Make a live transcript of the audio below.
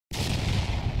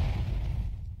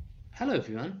Hello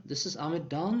everyone, this is Amit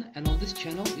Down, and on this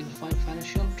channel you'll find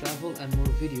financial, travel and more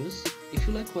videos. If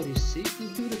you like what you see,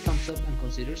 please give it a thumbs up and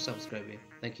consider subscribing.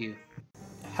 Thank you.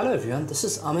 Hello everyone, this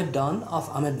is Amit Down of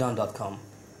AmitDown.com.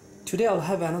 Today I'll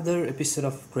have another episode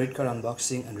of credit card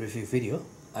unboxing and review video,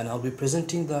 and I'll be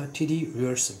presenting the TD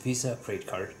Rewards Visa credit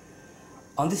card.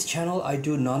 On this channel I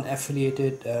do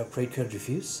non-affiliated credit card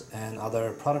reviews and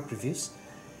other product reviews,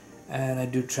 and I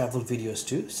do travel videos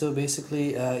too. So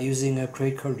basically using a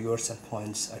credit card rewards and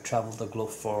points, I travel the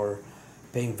globe for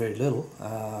paying very little,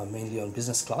 mainly on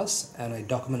business class, and I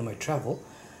document my travel.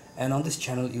 And on this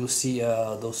channel you'll see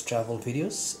those travel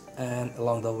videos, and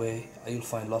along the way you'll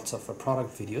find lots of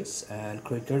product videos and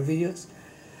credit card videos.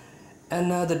 And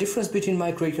the difference between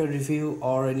my credit card review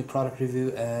or any product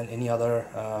review and any other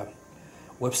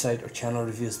website or channel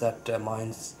reviews that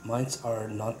mine's are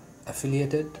not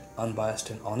affiliated,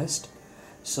 unbiased and honest.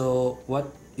 So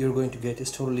what you're going to get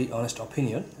is totally honest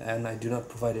opinion, and I do not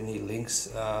provide any links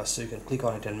so you can click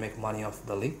on it and make money off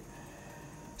the link.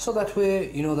 So that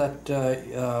way you know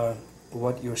that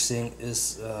what you're seeing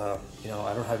is I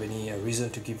don't have any reason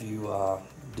to give you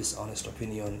dishonest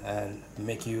opinion and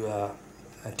make you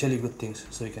and tell you good things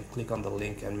so you can click on the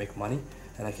link and make money,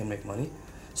 and I can make money.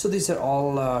 So these are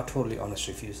all totally honest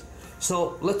reviews.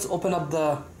 So let's open up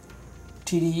the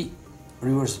TD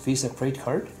Rewards Visa credit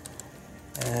card,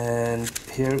 and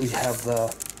here we have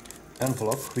the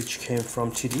envelope which came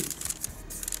from TD.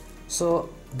 So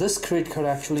this credit card,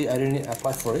 actually I didn't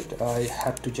apply for it. I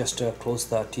had to just close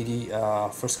the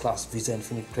TD first class Visa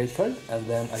Infinite credit card, and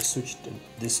then I switched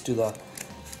this to the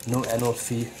no annual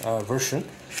fee version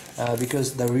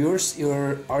because the rewards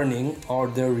you're earning or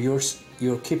the rewards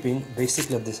you're keeping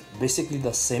basically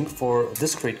the same for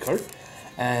this credit card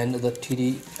and the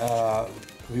TD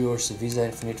Rewards Visa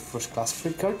Infinite First Class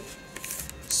credit card.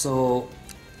 So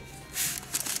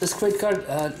this credit card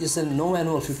is a no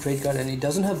annual fee credit card, and it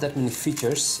doesn't have that many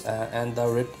features, and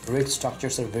the rate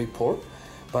structures are very poor.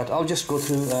 But I'll just go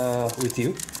through with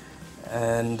you,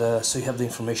 and so you have the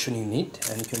information you need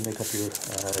and you can make up your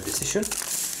decision.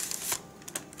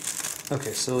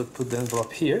 Okay, so put the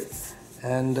envelope here,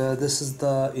 and this is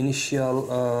the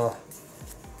initial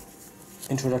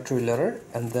introductory letter,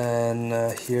 and then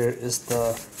here is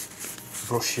the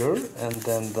brochure, and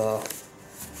then the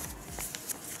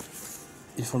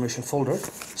information folder.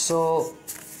 So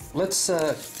let's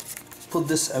put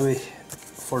this away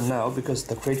for now because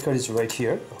the credit card is right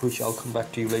here, which I'll come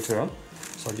back to you later on.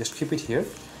 So I'll just keep it here,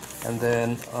 and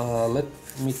then let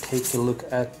me take a look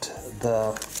at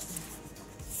the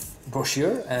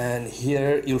brochure, and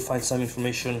here you'll find some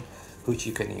information which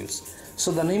you can use.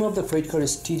 So the name of the credit card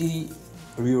is TD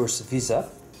Rewards Visa,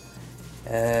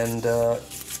 and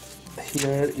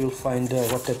here you'll find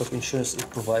what type of insurance it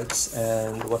provides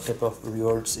and what type of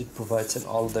rewards it provides and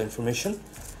all the information.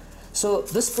 So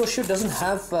this brochure doesn't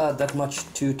have that much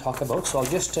to talk about, so I'll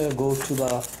just go to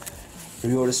the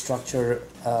reward structure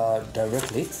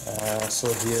directly.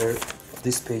 So here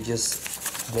these pages,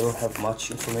 they don't have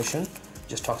much information,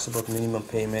 just talks about minimum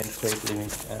payment, credit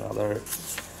limit and other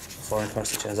foreign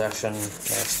currency transaction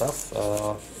stuff.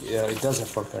 Yeah, it does have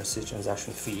foreign currency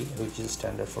transaction fee, which is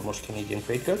standard for most Canadian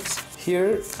credit cards.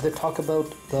 Here they talk about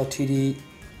the TD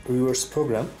Rewards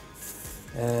program,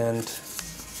 and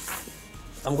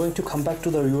I'm going to come back to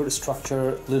the reward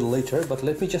structure a little later, but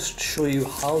let me just show you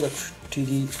how the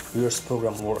TD Rewards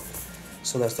program works.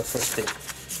 So that's the first thing.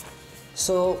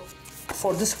 So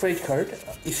for this credit card,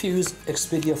 if you use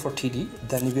Expedia for TD,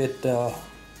 then you get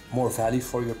more value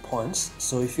for your points.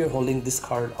 So if you're holding this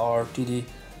card or TD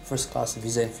First Class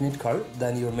Visa Infinite card,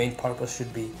 then your main purpose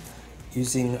should be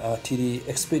using TD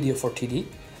Expedia for TD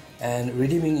and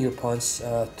redeeming your points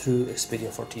through Expedia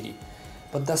for TD.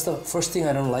 But that's the first thing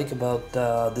I don't like about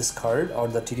this card or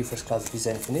the TD First Class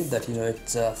Visa Infinite, that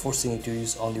it's forcing you to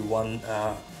use only one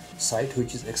site,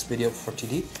 which is Expedia for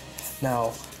TD.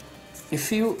 Now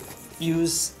if you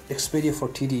use Expedia for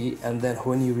TD and then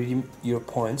when you redeem your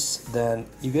points, then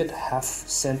you get half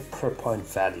cent per point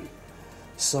value.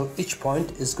 So each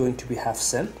point is going to be half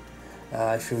cent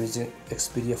if you're using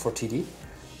Expedia for TD.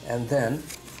 And then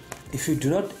if you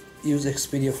do not use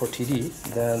Expedia for TD,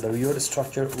 then the reward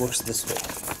structure works this way.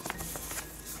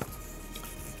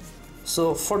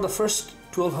 So for the first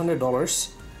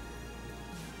 $1,200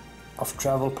 of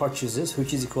travel purchases,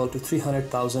 which is equal to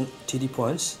 300,000 TD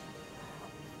points,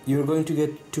 you're going to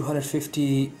get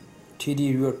 250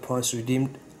 TD reward points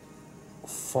redeemed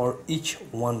for each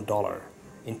 $1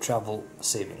 in travel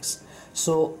savings.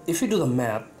 So if you do the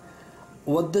math,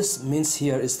 what this means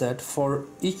here is that for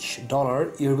each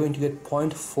dollar you're going to get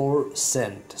 0.4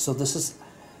 cent. So this is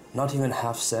not even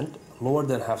half cent, lower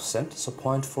than half cent, so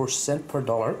 0.4 cent per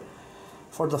dollar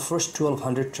for the first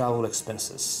 1200 travel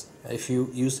expenses if you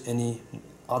use any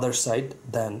other site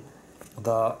than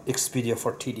the Expedia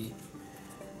for TD.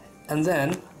 And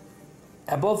then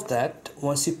above that,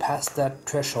 once you pass that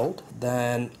threshold,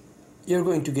 then you're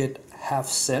going to get half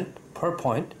cent per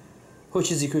point,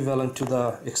 which is equivalent to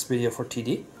the Expedia for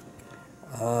TD.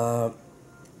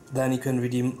 Then you can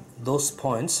redeem those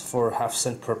points for half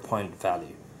cent per point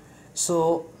value.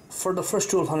 So for the first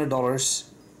 $1,200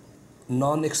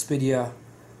 non-Expedia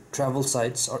travel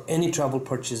sites or any travel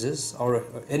purchases or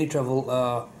any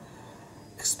travel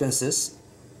expenses,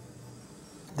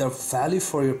 the value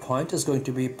for your point is going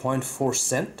to be 0.4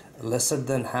 cent, lesser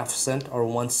than half cent or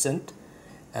 1 cent.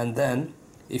 And then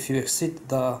if you exceed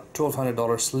the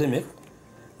 $1,200 limit,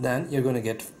 then you're going to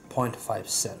get 0.5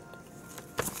 cent.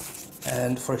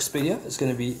 And for Expedia, it's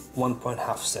going to be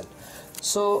 1.5 cent.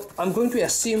 So I'm going to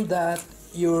assume that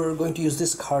you're going to use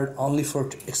this card only for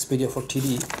Expedia for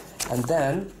TD, and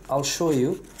then I'll show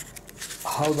you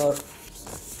how the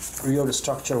reward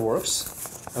structure works.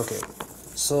 Okay,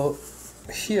 so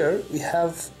here we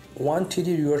have 1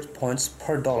 TD reward points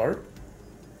per dollar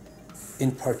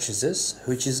in purchases,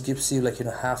 which is gives you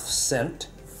half cent,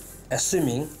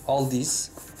 assuming all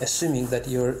these, assuming that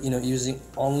you're using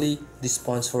only these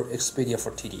points for Expedia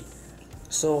for TD.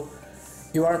 So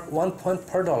you earn 1 point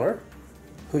per dollar,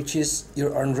 which is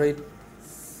your earn rate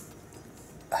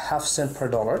half cent per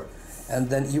dollar, and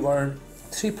then you earn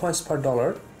 3 points per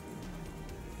dollar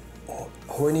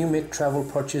when you make travel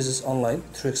purchases online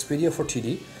through Expedia for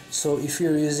TD. So if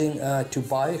you're using to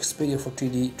buy Expedia for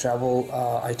TD travel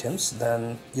items,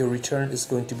 then your return is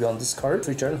going to be on this card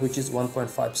return, which is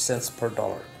 1.5 cents per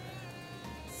dollar.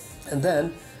 And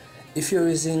then if you're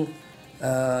using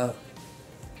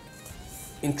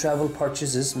in travel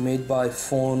purchases made by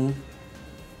phone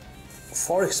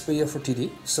for Expedia for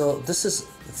TD, so this is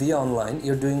via online,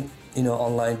 you're doing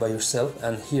online by yourself,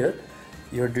 and here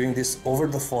you're doing this over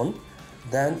the phone,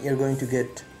 then you're going to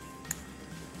get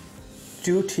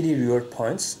 2 TD reward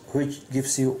points, which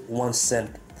gives you 1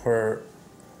 cent per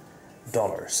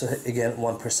dollar, so again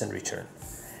 1% return.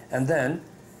 And then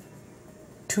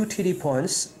 2 TD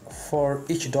points for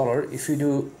each dollar if you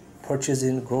do purchase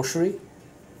in grocery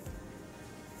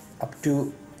up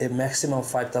to a maximum of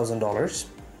 $5,000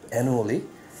 annually,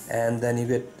 and then you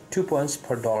get 2 points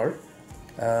per dollar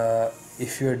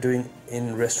if you're doing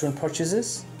in restaurant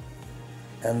purchases,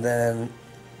 and then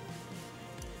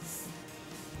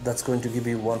that's going to give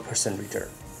you 1% return.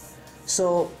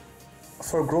 So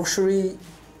for grocery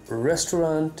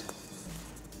restaurant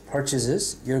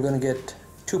purchases, you're going to get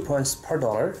 2 points per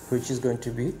dollar, which is going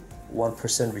to be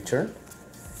 1% return.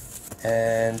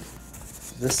 And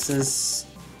this is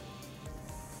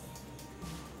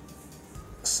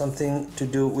something to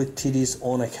do with TD's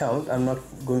own account. I'm not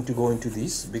going to go into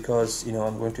these because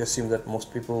I'm going to assume that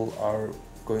most people are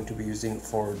going to be using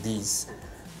for these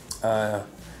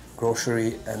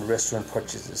grocery and restaurant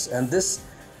purchases. And this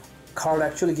card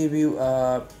actually give you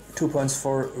 2 points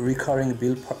for recurring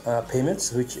bill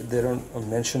payments, which they don't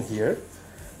mention here.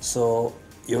 So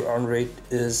your earn rate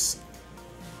is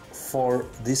for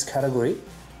this category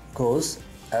goes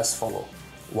as follow: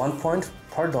 1 point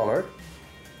per dollar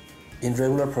in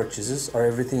regular purchases or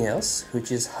everything else,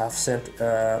 which is half cent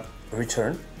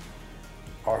return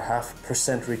or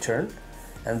 0.5% return,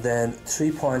 and then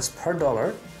 3 points per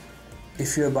dollar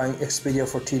if you're buying Expedia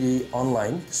for TD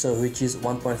online, so which is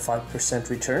 1.5%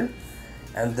 return,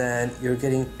 and then you're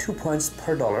getting 2 points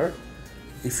per dollar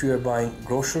if you're buying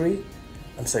grocery.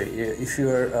 If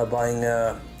you're buying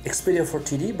Expedia for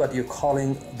TD, but you're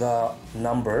calling the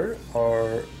number,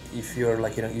 or if you're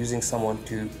using someone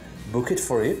to book it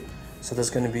for you, so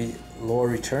that's going to be lower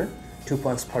return, 2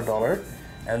 points per dollar.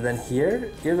 And then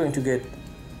here you're going to get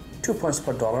 2 points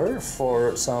per dollar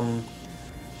for some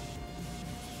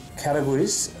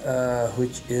categories,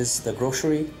 which is the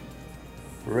grocery,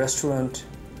 restaurant,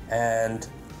 and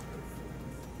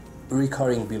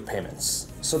recurring bill payments.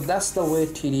 So that's the way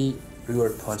TD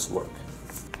reward points work.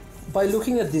 By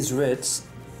looking at these rates,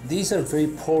 these are very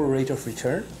poor rate of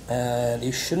return, and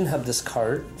you shouldn't have this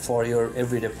card for your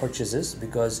everyday purchases,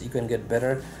 because you can get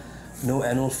better no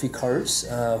annual fee cards,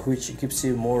 which gives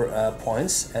you more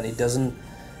points, and it doesn't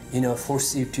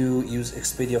force you to use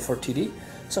Expedia for TD.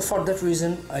 So for that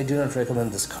reason, I do not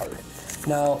recommend this card.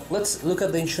 Now let's look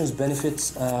at the insurance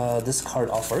benefits this card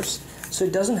offers. So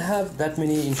it doesn't have that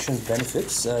many insurance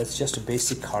benefits. It's just a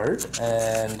basic card,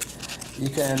 and you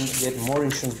can get more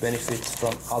insurance benefits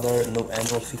from other no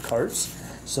annual fee cards.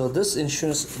 So this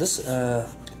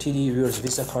TD Rewards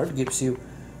Visa card gives you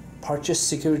purchase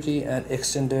security and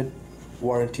extended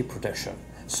warranty protection.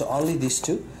 So only these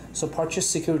two. So purchase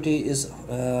security is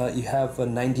you have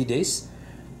 90 days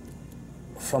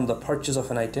from the purchase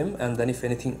of an item, and then if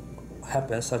anything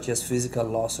happens such as physical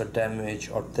loss or damage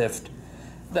or theft,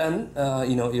 then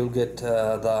you'll get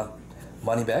the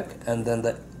money back. And then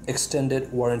the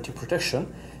extended warranty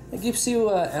protection, it gives you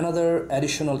another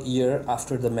additional year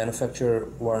after the manufacturer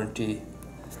warranty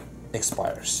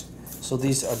expires. So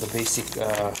these are the basic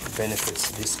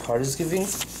benefits this card is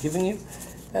giving you.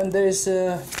 And there is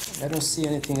I don't see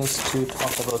anything else to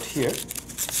talk about here,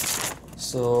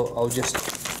 so I'll just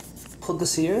put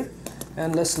this here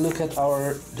and let's look at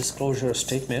our disclosure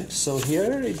statement. So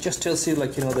here it just tells you,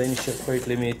 like, the initial credit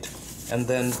limit, and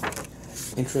then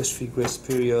interest free grace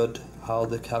period, how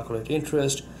they calculate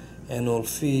interest, annual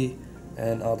fee,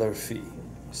 and other fee.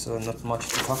 So not much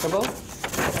to talk about.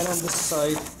 And on this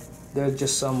side there's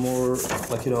just some more,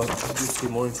 like, gives you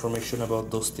more information about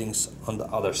those things on the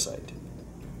other side.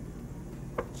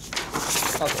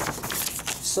 Okay,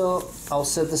 so I'll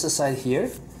set this aside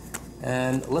here,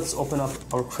 and let's open up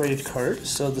our credit card.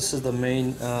 So this is the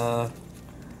main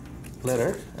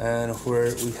letter, and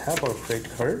where we have our credit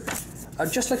card.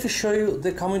 I'd just like to show you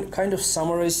the kind of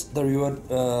summarize the reward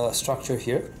structure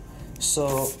here.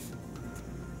 So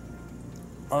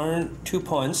earn 2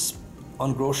 points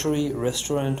on grocery,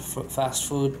 restaurant, fast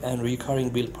food, and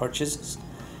recurring bill purchases,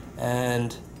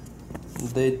 and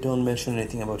they don't mention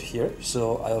anything about here,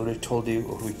 so I already told you,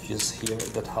 which is here,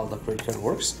 that how the credit card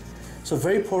works. So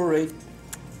very poor rate,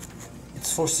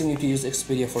 it's forcing you to use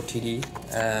Expedia for TD,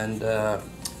 and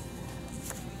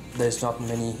there's not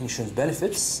many insurance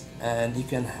benefits, and you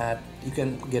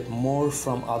can get more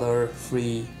from other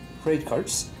free credit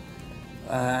cards.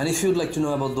 And if you'd like to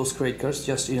know about those credit cards,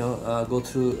 just go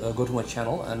to my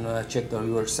channel and check the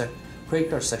credit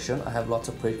card section. I have lots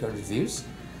of credit card reviews,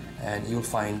 and you'll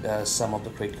find some of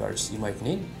the credit cards you might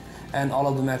need, and all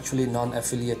of them actually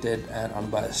non-affiliated and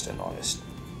unbiased and honest.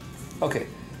 Okay,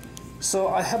 so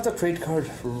I have the credit card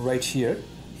right here.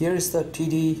 Here is the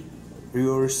TD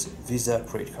Rewards Visa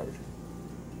credit card.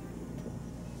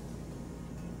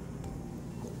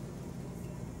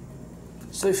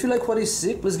 So if you like what you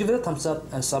see, please give it a thumbs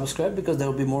up and subscribe, because there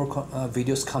will be more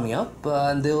videos coming up,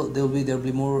 and there'll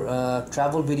be more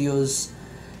travel videos,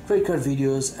 credit card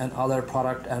videos, and other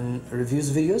product and reviews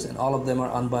videos, and all of them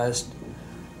are unbiased,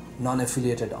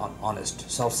 non-affiliated, honest.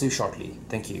 So I'll see you shortly.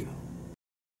 Thank you.